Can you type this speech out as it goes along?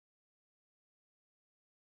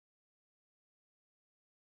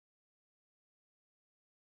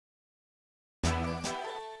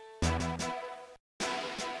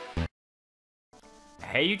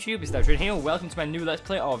Hey YouTube, it's Dacothetrainer here. Welcome to my new Let's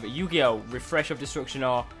Play of Yu-Gi-Oh! Refresh of Destruction,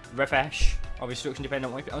 or Refresh of Destruction,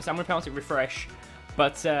 depending on what I'm going to pronounce it Refresh.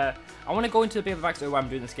 But I want to go into a bit of a backstory why I'm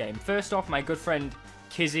doing this game. First off, my good friend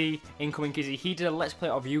Kizzy, incoming Kizzy, he did a Let's Play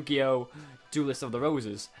of Yu-Gi-Oh! Duelist of the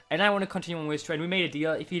Roses. And I want to continue on with his trend. We made a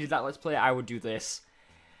deal. If he did that Let's Play, I would do this.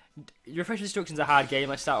 Refresh of Destruction is a hard game.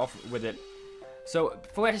 Let's start off with it. So,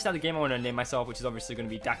 before I actually start the game, I want to name myself, which is obviously going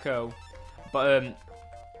to be Daco. But,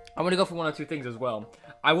 I want to go for one or two things as well.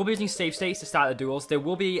 I will be using save states to start the duels. There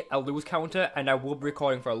will be a lose counter, and I will be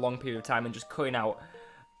recording for a long period of time and just cutting out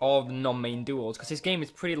all the non-main duels, because this game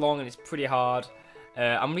is pretty long and it's pretty hard.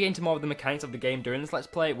 I'm going to get into more of the mechanics of the game during this Let's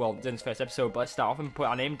Play, well, during this first episode, but let's start off and put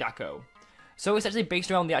our name Daco. So it's actually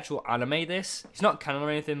based around the actual anime, this. It's not canon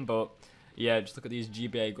or anything, but yeah, just look at these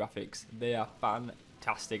GBA graphics. They are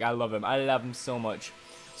fantastic. I love them. I love them so much.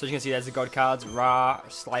 So as you can see, there's the god cards, Ra,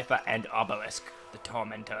 Slifer, and Obelisk, the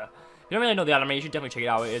Tormentor. If you don't really know the anime, you should definitely check it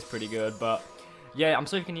out. It is pretty good, but yeah, I'm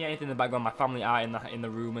sorry if you can hear anything in the background. My family are in the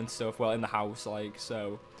room and stuff, well, in the house, like,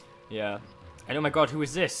 so yeah. And oh my god, who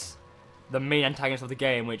is this? The main antagonist of the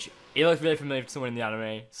game, which it looks really familiar to someone in the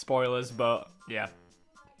anime. Spoilers, but yeah.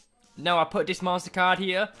 Now I put this monster card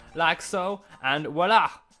here, like so, and voila!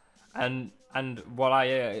 And voila,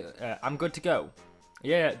 I'm good to go.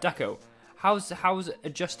 Yeah, Daco. How's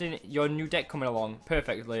adjusting your new deck coming along?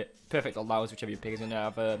 Perfectly. Perfect allows, whichever you pick is gonna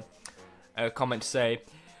have a comment to say,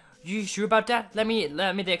 "You sure about that? Let me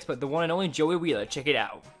the expert, the one and only Joey Wheeler. Check it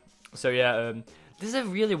out." So yeah, this is a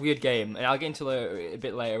really weird game, and I'll get into it a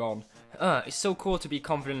bit later on. It's so cool to be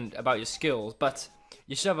confident about your skills, but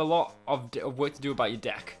you still have a lot of work to do about your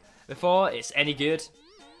deck before it's any good.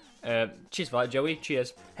 Cheers for that, Joey.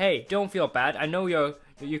 Cheers. Hey, don't feel bad. I know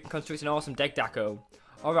you can construct an awesome deck, Daco.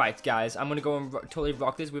 Alright guys, I'm gonna go and totally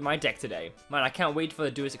rock this with my deck today. Man, I can't wait for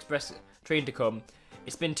the Duelist Express train to come.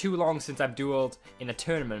 It's been too long since I've dueled in a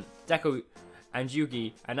tournament. Daco and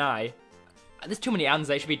Yugi and I, there's too many ands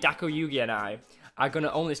there, it should be Daco, Yugi and I are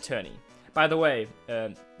gonna own this tourney. By the way,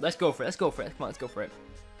 let's go for it, come on, let's go for it.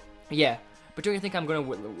 Yeah, but don't you think I'm gonna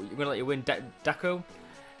let you win, Daco?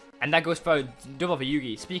 And that goes for double for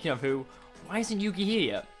Yugi. Speaking of who, why isn't Yugi here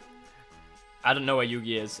yet? I don't know where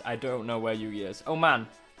Yugi is. Oh man,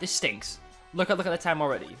 this stinks. Look at the time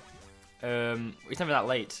already. It's never that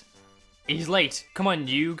late. He's late. Come on,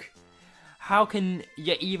 Yugi. How can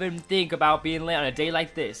you even think about being late on a day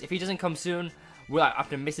like this? If he doesn't come soon, we'll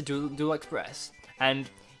have to miss the Duel Express. And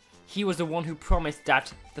he was the one who promised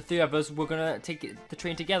that the three of us were gonna take the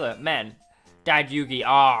train together. Man, Dad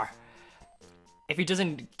Yugi, if he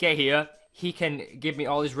doesn't get here, he can give me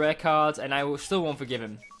all his rare cards, and I still won't forgive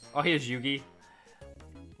him. Oh, here's Yugi.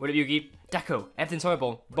 What up, Yugi? Daco, everything's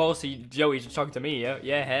horrible. Bossy Joey's talking to me, yeah?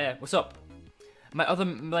 Yeah, what's up? My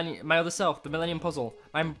other self, the Millennium Puzzle.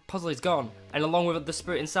 My puzzle is gone, and along with the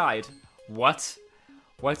spirit inside. What?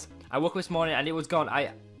 What? I woke up this morning and it was gone.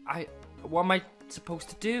 What am I supposed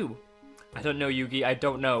to do? I don't know, Yugi, I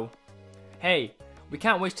don't know. Hey, we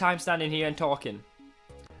can't waste time standing here and talking.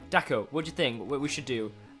 Daco, what do you think? What we should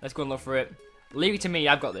do? Let's go and look for it. Leave it to me,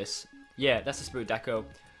 I've got this. Yeah, that's the spirit, Daco.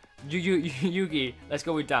 Yugi, let's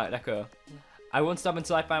go with Daco. I won't stop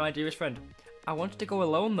until I find my dearest friend. I wanted to go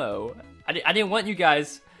alone though. I didn't want you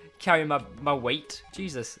guys carrying my weight.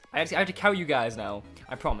 Jesus, I have to carry you guys now.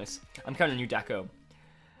 I promise. I'm carrying you, Daco.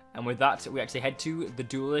 And with that, we actually head to the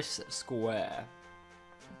Duelist Square.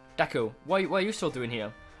 Daco, what are you still doing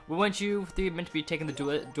here? Well, weren't you meant to be taking the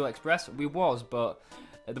Duel Express? We was, but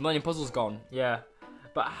the Millennium Puzzle's gone. Yeah,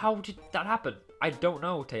 but how did that happen? I don't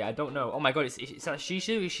know, Tay. I don't know. Oh my god, is that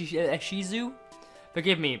Shizu?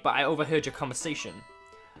 Forgive me, but I overheard your conversation.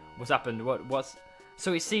 What's happened? What's?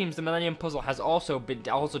 So it seems the Millennium Puzzle has also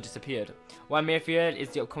disappeared. What I may have feared is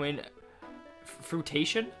the upcoming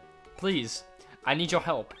fruitation. Please, I need your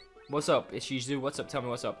help. What's up? It's Shizu. What's up? Tell me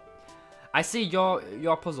what's up. I see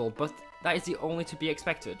your puzzle, but that is the only to be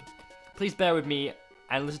expected. Please bear with me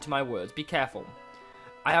and listen to my words. Be careful.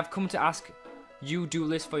 I have come to ask you,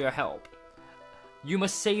 duelist, for your help. You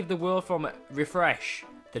must save the world from Refresh,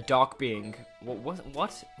 the dark being.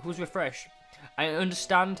 What? Who's Refresh? I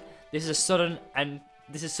understand this is sudden and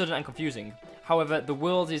confusing. However, the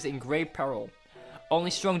world is in grave peril.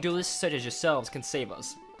 Only strong duelists such as yourselves can save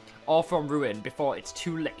us, all from ruin before it's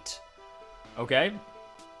too late. Okay.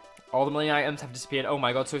 All the millennium items have disappeared. Oh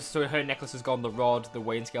my god, so her necklace has gone, the rod, the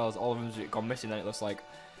weighing scales, all of them have gone missing, then it looks like.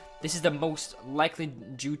 This is the most likely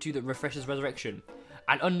due to the Refresh's resurrection.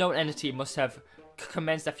 An unknown entity must have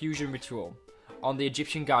commenced a fusion ritual on the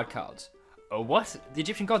Egyptian god cards. Oh, what? The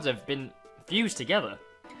Egyptian gods have been fused together,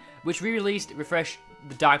 which re-released Refresh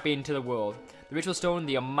the dark being to the world. The ritual stone,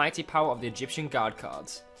 the almighty power of the Egyptian god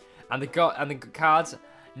cards. and the cards,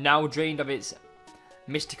 now drained of its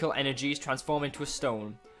mystical energies, transform into a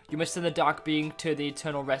stone. You must send the dark being to the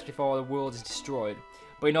eternal rest before the world is destroyed.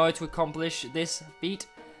 But in order to accomplish this feat,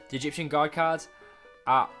 the Egyptian God cards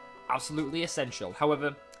are absolutely essential.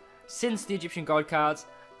 However, since the Egyptian God cards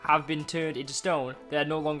have been turned into stone, they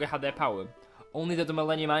no longer have their power. Only the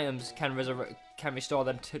Millennium items can restore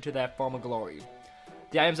them to their former glory.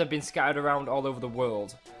 The items have been scattered around all over the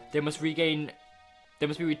world. They must be regained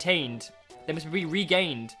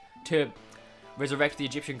to resurrect the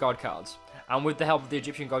Egyptian God cards. And with the help of the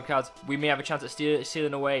Egyptian God cards, we may have a chance at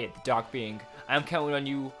stealing away the Dark Being. I am counting on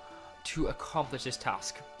you to accomplish this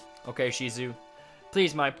task. Okay, Shizu.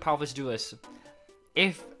 Please, my powerful duelist.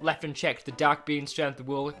 If left unchecked, the Dark Being's strength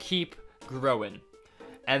will keep growing.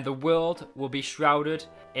 And the world will be shrouded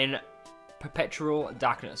in perpetual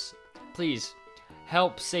darkness. Please,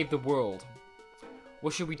 help save the world.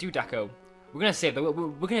 What should we do, Daco? We're gonna save the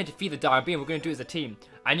world. We're gonna defeat the Dark Being. We're gonna do it as a team.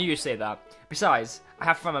 I knew you'd say that. Besides, I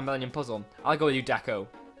have to find my Millennium Puzzle. I'll go with you, Daco.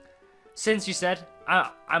 Since you said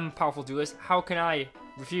I'm a powerful duelist, how can I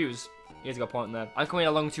refuse? Here's got a point there. I'm coming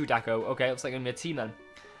along too, Daco. Okay, looks like I'm gonna be a team then.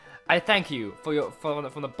 I thank you from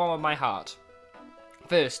the bottom of my heart.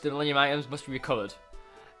 First, the Millennium items must be recovered.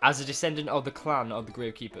 As a descendant of the clan of the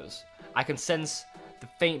Gravekeepers, I can sense the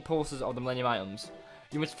faint pulses of the Millennium items.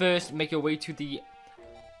 You must first make your way to the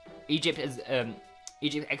Egypt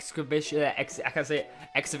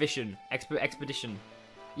expedition.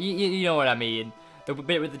 You know what I mean. The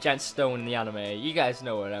bit with the giant stone in the anime. You guys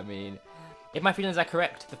know what I mean. If my feelings are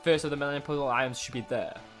correct, the first of the Millennium Puzzle items should be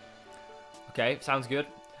there. Okay, sounds good.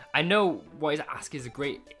 I know what is asked is a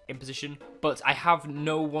great imposition, but I have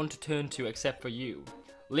no one to turn to except for you.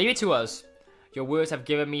 Leave it to us. Your words have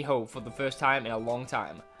given me hope for the first time in a long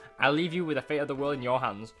time. I leave you with the fate of the world in your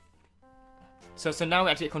hands. So now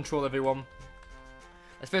we actually get control, everyone.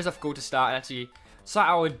 Let's first off go to start and actually start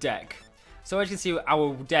our deck. So as you can see,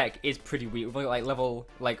 our deck is pretty weak. We've got like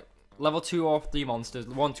level 2 or 3 monsters,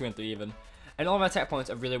 1, 2, and 3 even. And all of our attack points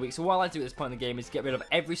are really weak. So what I like to do at this point in the game is get rid of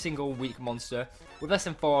every single weak monster with less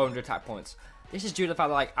than 400 attack points. This is due to the fact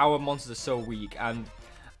that like our monsters are so weak and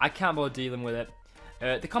I can't bother dealing with it.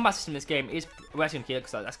 The combat system in this game is, we're actually going to kill it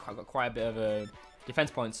because that's got quite a bit of defense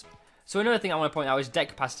points. So another thing I want to point out is deck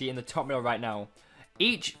capacity in the top middle right now.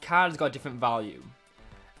 Each card has got a different value.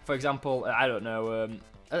 For example, I don't know,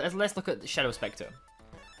 let's look at the Shadow Spectre.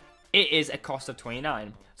 It is a cost of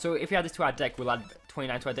 29. So if we add this to our deck, we'll add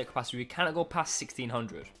 29 to our deck capacity. We cannot go past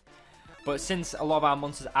 1600. But since a lot of our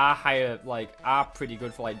monsters are higher, like, are pretty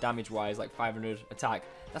good for like damage wise, like 500 attack,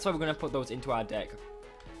 that's why we're going to put those into our deck.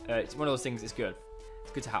 It's one of those things, it's good.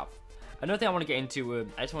 It's good to have. Another thing I want to get into,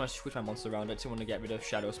 I just want to switch my monster around. I just want to get rid of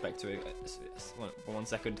Shadow Spectre for 1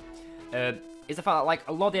 second. Is the fact that like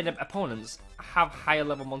a lot of the opponents have higher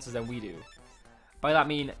level monsters than we do. By that I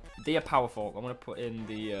mean they are powerful. I'm gonna put in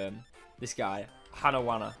the this guy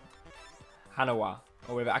Hanawa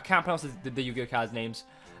or whatever. I can't pronounce the Yu-Gi-Oh cards names.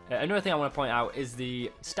 Another thing I want to point out is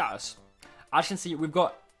the status. As you can see, we've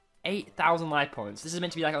got 8,000 life points. This is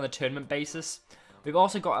meant to be like on a tournament basis. We've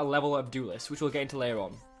also got a level of duelist, which we'll get into later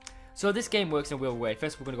on. So this game works in a weird way.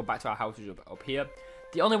 First, we're going to go back to our houses up here.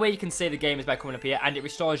 The only way you can save the game is by coming up here, and it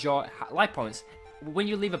restores your life points. When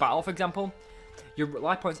you leave a battle, for example, your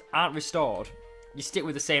life points aren't restored. You stick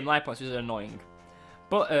with the same life points, which is annoying.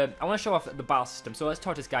 But I want to show off the battle system. So let's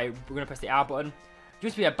talk to this guy. We're going to press the R button. You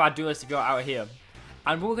must be a bad duelist if you're out of here.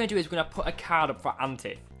 And what we're going to do is we're going to put a card up for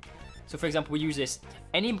ante. So for example, we use this.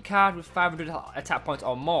 Any card with 500 attack points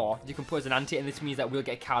or more, you can put as an ante, and this means that we'll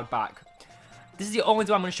get a card back. This is the only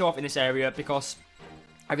thing I'm going to show off in this area because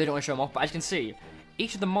I really don't want to show them off. But as you can see,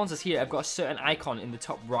 each of the monsters here have got a certain icon in the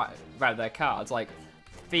top right of their cards, like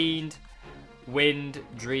Fiend, Wind,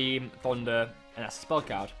 Dream, Thunder, and that's a spell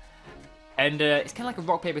card. And it's kind of like a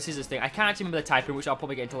rock, paper, scissors thing. I can't actually remember the typing, which I'll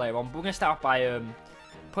probably get into later on. But we're going to start off by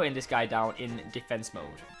putting this guy down in defense mode.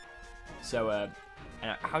 So,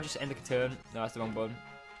 and how do you end the turn? No, that's the wrong button.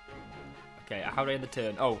 Okay, how do I end the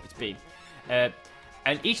turn? Oh, it's B.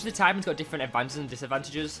 And each of the typing's got different advantages and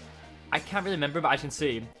disadvantages. I can't really remember, but as you can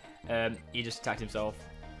see, he just attacked himself.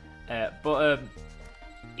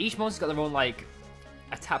 Each monster's got their own, like,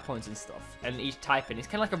 attack points and stuff. And each typing, it's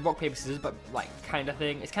kind of like a rock, paper, scissors, but, like, kind of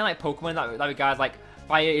thing. It's kind of like Pokemon that regard, like,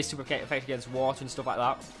 fire is super effective against water and stuff like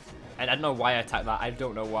that. And I don't know why I attacked that. I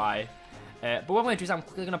don't know why. But what I'm going to do is I'm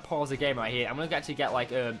quickly going to pause the game right here. I'm going to actually get like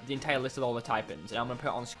the entire list of all the typings, and I'm going to put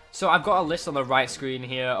it on. So I've got a list on the right screen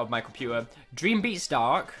here of my computer. Dream beats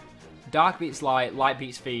Dark, Dark beats Light, Light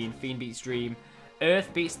beats Fiend, Fiend beats Dream,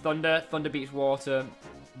 Earth beats Thunder, Thunder beats Water,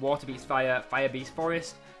 Water beats Fire, Fire beats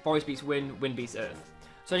Forest, Forest beats Wind, Wind beats Earth.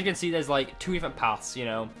 So as you can see, there's like 2 different paths, you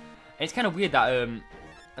know. it's kind of weird that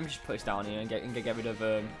let me just put this down here and get rid of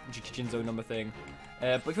Jinzo number thing.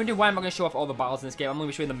 But if you're wondering why I'm not going to show off all the battles in this game, I'm going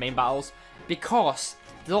to be showing the main battles because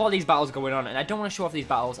there's a lot of these battles going on, and I don't want to show off these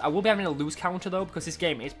battles. I will be having a lose counter though, because this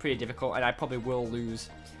game is pretty difficult, and I probably will lose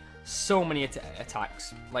so many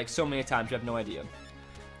attacks, like so many times you have no idea.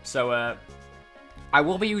 So I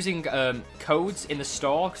will be using codes in the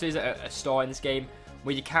store, because there's a store in this game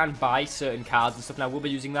where you can buy certain cards and stuff, and I will be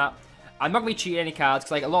using that. I'm not going to be cheating any cards,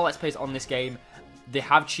 because like a lot of Let's Plays on this game, they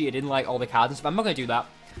have cheated in like all the cards and stuff. I'm not going to do that.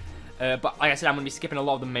 But like I said, I'm going to be skipping a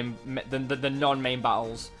lot of the non-main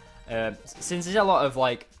battles. Since there's a lot of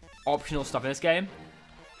like optional stuff in this game,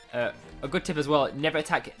 a good tip as well, never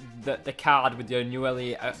attack the card with your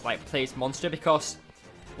newly like placed monster, because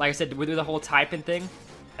like I said, with the whole typing thing,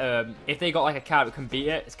 if they got like a card that can beat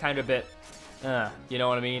it, it's kind of a bit, you know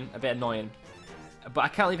what I mean, a bit annoying. But I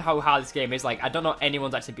can't believe how hard this game is. Like, I don't know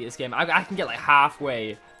anyone's actually beat this game. I can get like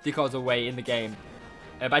halfway, 3/4 of the way in the game.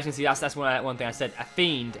 But as you can see, that's one thing I said. A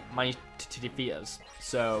fiend managed to defeat us.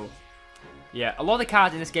 So, yeah, a lot of the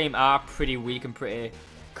cards in this game are pretty weak and pretty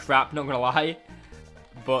crap, not gonna lie.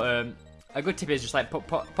 But a good tip is just like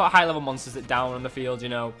put high level monsters down on the field, you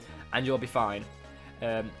know, and you'll be fine.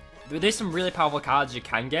 There's some really powerful cards you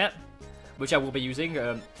can get, which I will be using.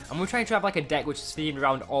 And we're trying to have like a deck which is themed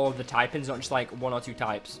around all of the typings, not just like 1 or 2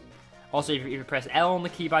 types. Also, if you press L on the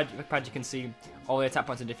keypad, you can see all the attack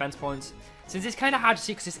points and defense points. Since it's kind of hard to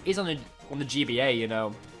see because this is on the GBA, you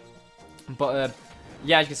know. But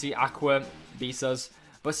yeah, as you can see, Aqua beats us.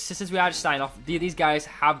 But since we are just starting off, these guys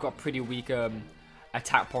have got pretty weak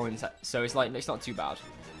attack points, so it's like it's not too bad.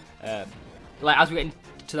 Like as we get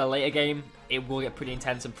into the later game, it will get pretty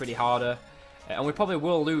intense and pretty harder, and we probably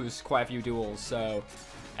will lose quite a few duels. So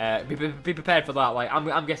be prepared for that. Like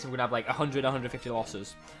I'm guessing we're gonna have like 100, 150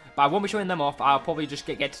 losses. But I won't be showing them off. I'll probably just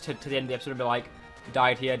get to the end of the episode and be like,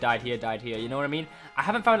 died here, died here, died here. You know what I mean? I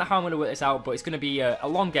haven't found out how I'm going to work this out, but it's going to be a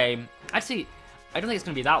long game. Actually, I don't think it's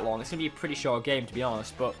going to be that long. It's going to be a pretty short game, to be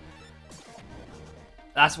honest. But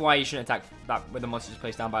that's why you shouldn't attack that with the monsters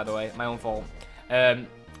placed down, by the way. My own fault. It's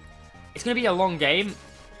going to be a long game,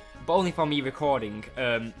 but only for me recording.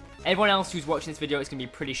 Everyone else who's watching this video, it's going to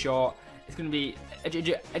be pretty short. It's going to be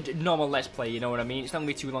a normal Let's Play, you know what I mean? It's not going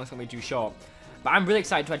to be too long, it's not going to be too short. But I'm really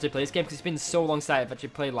excited to actually play this game because it's been so long since I've actually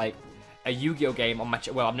played like a Yu-Gi-Oh game on my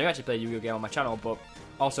well, I've never actually played a Yu-Gi-Oh game on my channel, but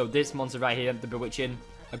also this monster right here, the Bewitching,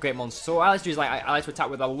 a great monster. So what I like to do is like I like to attack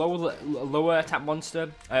with a lower attack monster,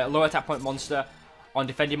 lower attack point monster on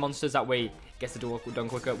defending monsters. That way it gets the duel done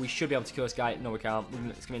quicker. We should be able to kill this guy. No, we can't.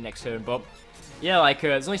 It's gonna be next turn. But yeah, like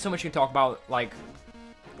there's only so much you can talk about like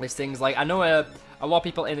these things. Like I know a lot of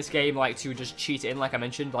people in this game like to just cheat it in, like I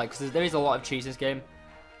mentioned, like because there is a lot of cheats in this game.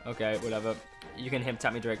 Okay, whatever. You can him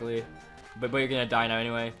tap me directly, but you're gonna die now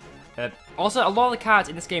anyway. Also, a lot of the cards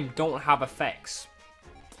in this game don't have effects.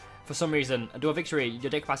 For some reason, a dual victory, your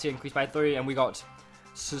deck capacity increased by 3, and we got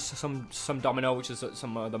some domino, which is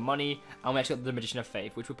some of the money, and we actually got the Magician of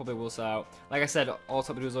Faith, which we probably will sell out. Like I said, all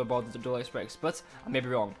top duels are about the Duel Express, but I may be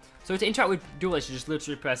wrong. So to interact with duelists, you just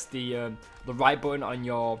literally press the right button on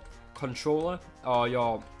your controller or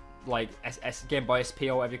your like Game Boy SP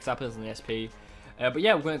or whatever, because I put this on the SP. But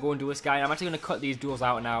yeah, we're going to go and do this guy. I'm actually going to cut these duels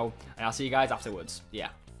out now, and I'll see you guys afterwards. Yeah.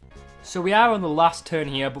 So we are on the last turn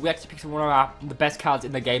here, but we actually picked one of the best cards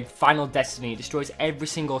in the game, Final Destiny. It destroys every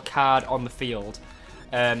single card on the field.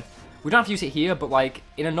 We don't have to use it here, but like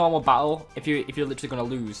in a normal battle, if you're literally going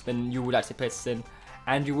to lose, then you would actually place this in,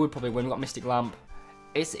 and you would probably win. We've got Mystic Lamp.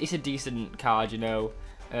 It's a decent card, you know.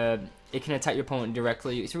 It can attack your opponent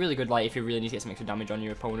directly. It's really good, like if you really need to get some extra damage on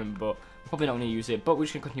your opponent, but we're probably not going to use it. But we're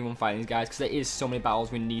just going to continue on fighting these guys because there is so many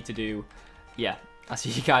battles we need to do. Yeah, I'll see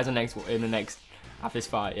you guys in the next after this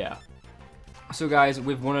fight. Yeah. So guys,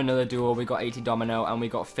 we've won another duel. We got 80 Domino and we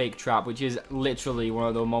got Fake Trap, which is literally one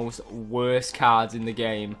of the most worst cards in the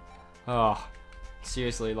game. Oh,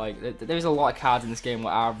 seriously, like there's a lot of cards in this game that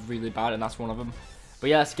are really bad, and that's one of them. But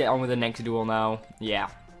yeah, let's get on with the next duel now. Yeah.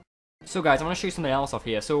 So guys, I want to show you something else off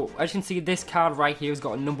here. So as you can see, this card right here has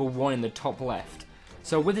got a number 1 in the top left.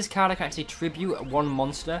 So with this card, I can actually tribute one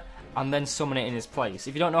monster and then summon it in its place.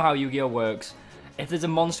 If you don't know how Yu-Gi-Oh works, if there's a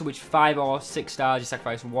monster which 5 or 6 stars, you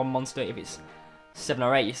sacrifice one monster. If it's 7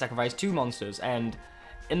 or 8, you sacrifice 2 monsters. And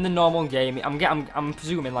in the normal game, I'm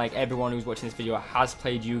presuming like everyone who's watching this video has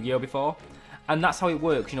played Yu-Gi-Oh before, and that's how it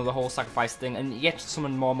works. You know, the whole sacrifice thing, and you get to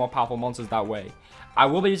summon more and more powerful monsters that way. I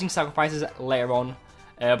will be using sacrifices later on.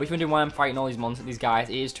 But if you're wondering why I'm fighting all these guys,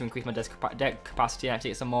 it is to increase my deck capacity and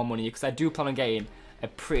actually get some more money, because I do plan on getting a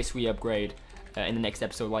pretty sweet upgrade in the next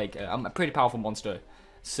episode. Like, I'm a pretty powerful monster.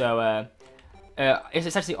 So, it's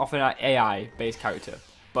essentially offering an AI-based character.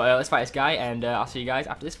 But let's fight this guy, and I'll see you guys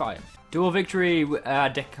after this fight. Duel victory.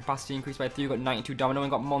 Deck capacity increased by 3. We got 92 domino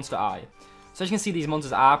and got monster eye. So as you can see, these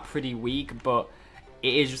monsters are pretty weak, but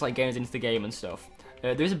it is just like getting us into the game and stuff.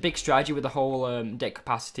 There is a big strategy with the whole deck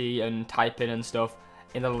capacity and typing and stuff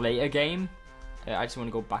in the later game. I just want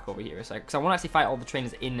to go back over here a sec, because I want to actually fight all the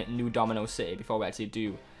trainers in New Domino City before we actually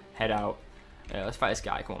do head out. Let's fight this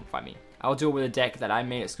guy. Come on, fight me. I'll duel with a deck that I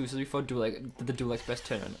made exclusively for the Duel Express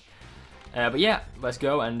tournament. But yeah, let's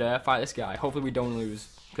go and fight this guy. Hopefully we don't lose,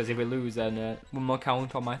 because if we lose, then one more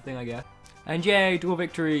count on my thing, I guess. And yay, duel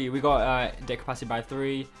victory! We got deck capacity by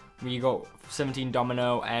 3. We got 17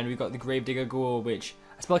 domino, and we got the Gravedigger Ghoul, which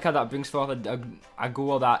a spell card that brings forth a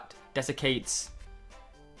ghoul that desecrates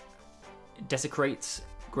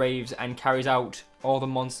graves and carries out all the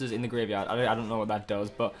monsters in the graveyard. I don't know what that does,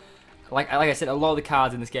 but like I said, a lot of the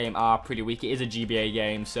cards in this game are pretty weak. It is a GBA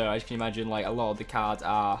game, so as you can imagine, like a lot of the cards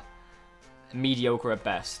are mediocre at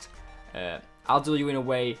best. I'll duel you in a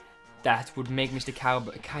way that would make Mr.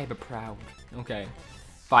 Kaiba proud. Okay,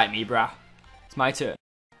 fight me, brah. It's my turn.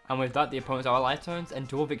 And with that, the opponents are our life turns and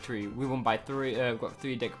duel victory. We won by 3. We've got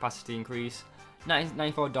 3 deck capacity increase,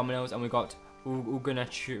 94 dominoes, and we got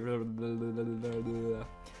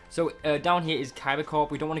So down here is Kaiba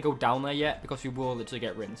Corp. We don't want to go down there yet because we will literally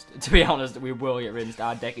get rinsed. To be honest, we will get rinsed.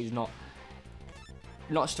 Our deck is not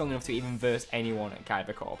strong enough to even verse anyone at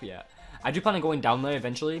Kaiba Corp yet. I do plan on going down there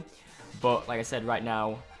eventually, but like I said, right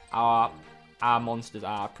now our monsters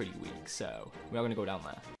are pretty weak, so we are going to go down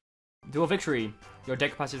there. Duel victory. Your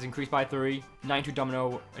deck capacity is increased by 3. 92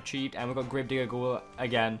 domino achieved, and we've got Gravedigger Ghoul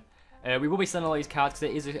again. We will be selling all these cards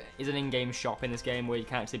because there is an in-game shop in this game where you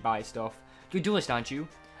can actually buy stuff. You're a duelist, aren't you?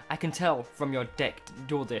 I can tell from your deck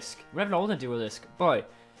duel disc. We haven't owned a duel disc. Boy,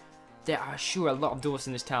 there are sure a lot of duelists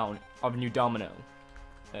in this town of New Domino.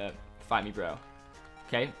 Fight me, bro.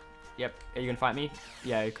 Okay. Yep. Are you gonna fight me?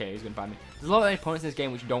 Yeah, okay, he's gonna fight me. There's a lot of opponents in this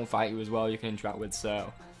game which don't fight you as well, you can interact with,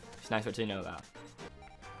 so it's nice to know that.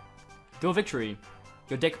 Duel victory.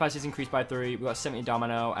 Your deck capacity is increased by 3. We got 70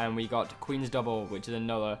 domino, and we got Queen's Double, which is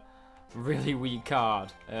another really weak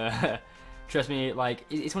card. Trust me, like,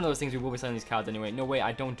 it's one of those things we will be selling these cards anyway. No way,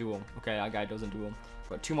 I don't duel. Okay, that guy doesn't duel.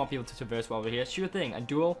 Got 2 more people to traverse while we're here. Sure thing, a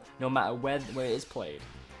duel, no matter where it is played.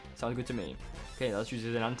 Sounds good to me. Okay, let's use it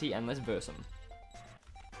as an anti, and let's verse him.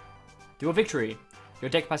 Duel victory. Your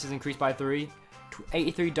deck capacity is increased by 3.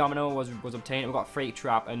 83 domino was obtained. We got Freight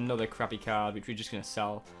Trap, another crappy card, which we're just gonna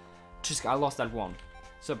sell. I lost that one.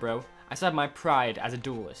 So, bro, I still have my pride as a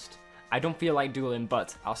duelist. I don't feel like dueling,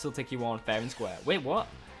 but I'll still take you on fair and square. Wait, what?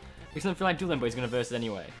 He doesn't feel like dueling, but he's gonna verse it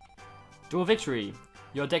anyway. Duel victory.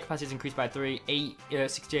 Your deck capacity is increased by 3.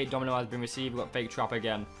 68 domino has been received. We've got Fake Trap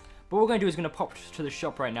again. But what we're gonna do is we're gonna pop to the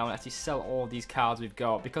shop right now and actually sell all these cards we've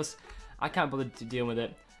got because I can't bother to deal with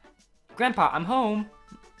it. Grandpa, I'm home.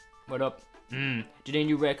 What up? Did any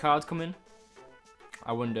new rare cards come in?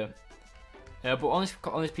 I wonder. But on this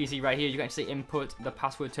PC right here, you can actually input the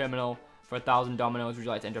password terminal for 1,000 dominoes. Would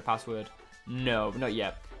you like to enter a password? No, not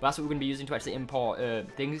yet. But that's what we're going to be using to actually import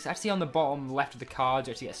things. It's actually on the bottom left of the cards.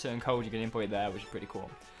 You actually get a certain code. You can import it there, which is pretty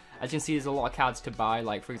cool. As you can see, there's a lot of cards to buy.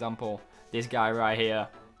 Like, for example, this guy right here,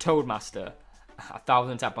 Toadmaster.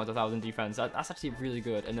 1,000 attack points, 1,000 defense. That's actually really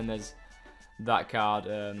good. And then there's that card,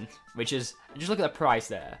 which is, just look at the price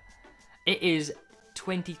there. It is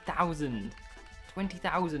 20,000.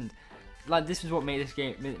 20,000. Like, this is what makes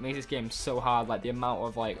this game so hard. Like, the amount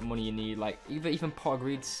of like money you need. Like, even Pot of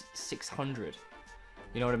Greed's 600.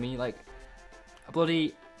 You know what I mean? Like, a bloody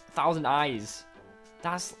 1,000 eyes.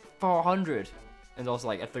 That's 400. And also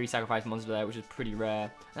like a 3 sacrifice monster there, which is pretty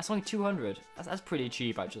rare. That's only 200. That's pretty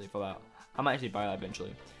cheap actually for that. I might actually buy that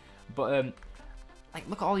eventually. But like,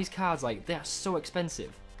 look at all these cards. Like, they are so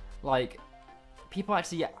expensive. Like, people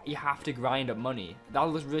actually, you have to grind up money. That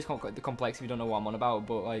looks really complex if you don't know what I'm on about.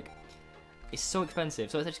 But like, it's so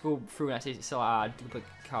expensive. So let's actually go through and actually sell our duplicate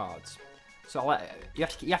cards. So you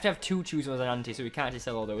have to have 2 choose as an anti. So we can't actually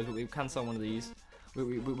sell all those, but we can sell one of these.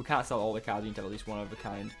 We can't sell all the cards. We need to have at least one of a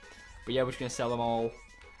kind. But yeah, we're just gonna sell them all,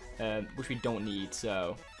 which we don't need.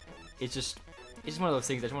 So it's just one of those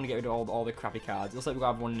things. I just want to get rid of all the crappy cards. It looks like we're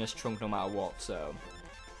gonna have one in this trunk no matter what. So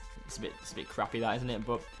it's a bit crappy, that, isn't it?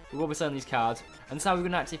 But we will be selling these cards, and that's how we're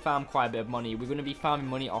gonna actually farm quite a bit of money. We're gonna be farming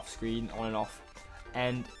money off screen, on and off,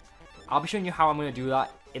 and I'll be showing you how I'm gonna do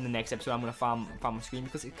that in the next episode. I'm gonna farm on screen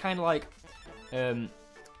because it's kind of like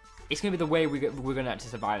it's gonna be the way we're gonna actually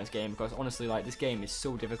survive in this game. Because honestly, like, this game is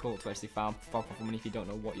so difficult to actually farm for money if you don't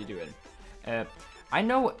know what you're doing. I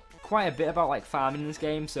know quite a bit about like farming in this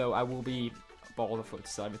game, so I will be balls of foot to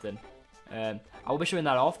sell everything. I will be showing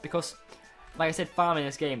that off because, like I said, farming in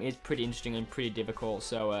this game is pretty interesting and pretty difficult.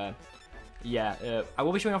 So yeah, I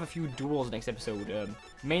will be showing off a few duels next episode.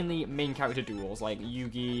 Mainly main character duels like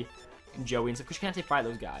Yugi, Joey, and stuff, because you can actually fight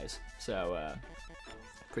those guys. So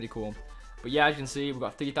pretty cool. But yeah, as you can see, we've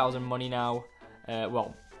got 3,000 money now.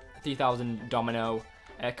 Well, 3,000 domino.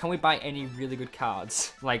 Can we buy any really good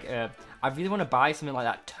cards? Like, I really want to buy something like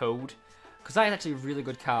that Toad, because that is actually a really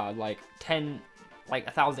good card. Like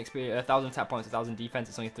 1,000 experience, 1,000 attack points, 1,000 defense.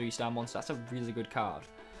 It's only a 3-star monster. That's a really good card.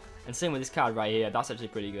 And same with this card right here. That's actually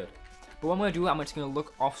pretty good. But what I'm going to do, I'm just going to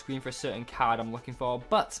look off screen for a certain card I'm looking for.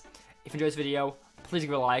 But if you enjoyed this video, please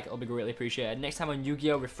give it a like. It'll be greatly appreciated. Next time on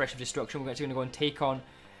Yu-Gi-Oh! Refresh of Destruction, we're actually going to go and take on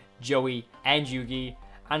Joey and Yugi,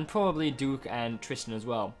 and probably Duke and Tristan as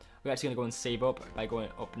well. We're actually going to go and save up by going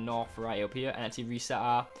up north, right up here, and actually reset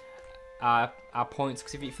our points.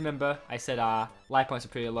 Because if you remember, I said our life points are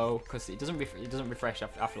pretty low because it doesn't refresh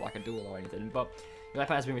after like a duel or anything. But your life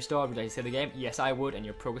point has been restored. Would I save the game? Yes, I would, and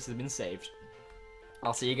your progress has been saved.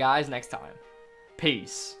 I'll see you guys next time.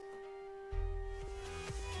 Peace.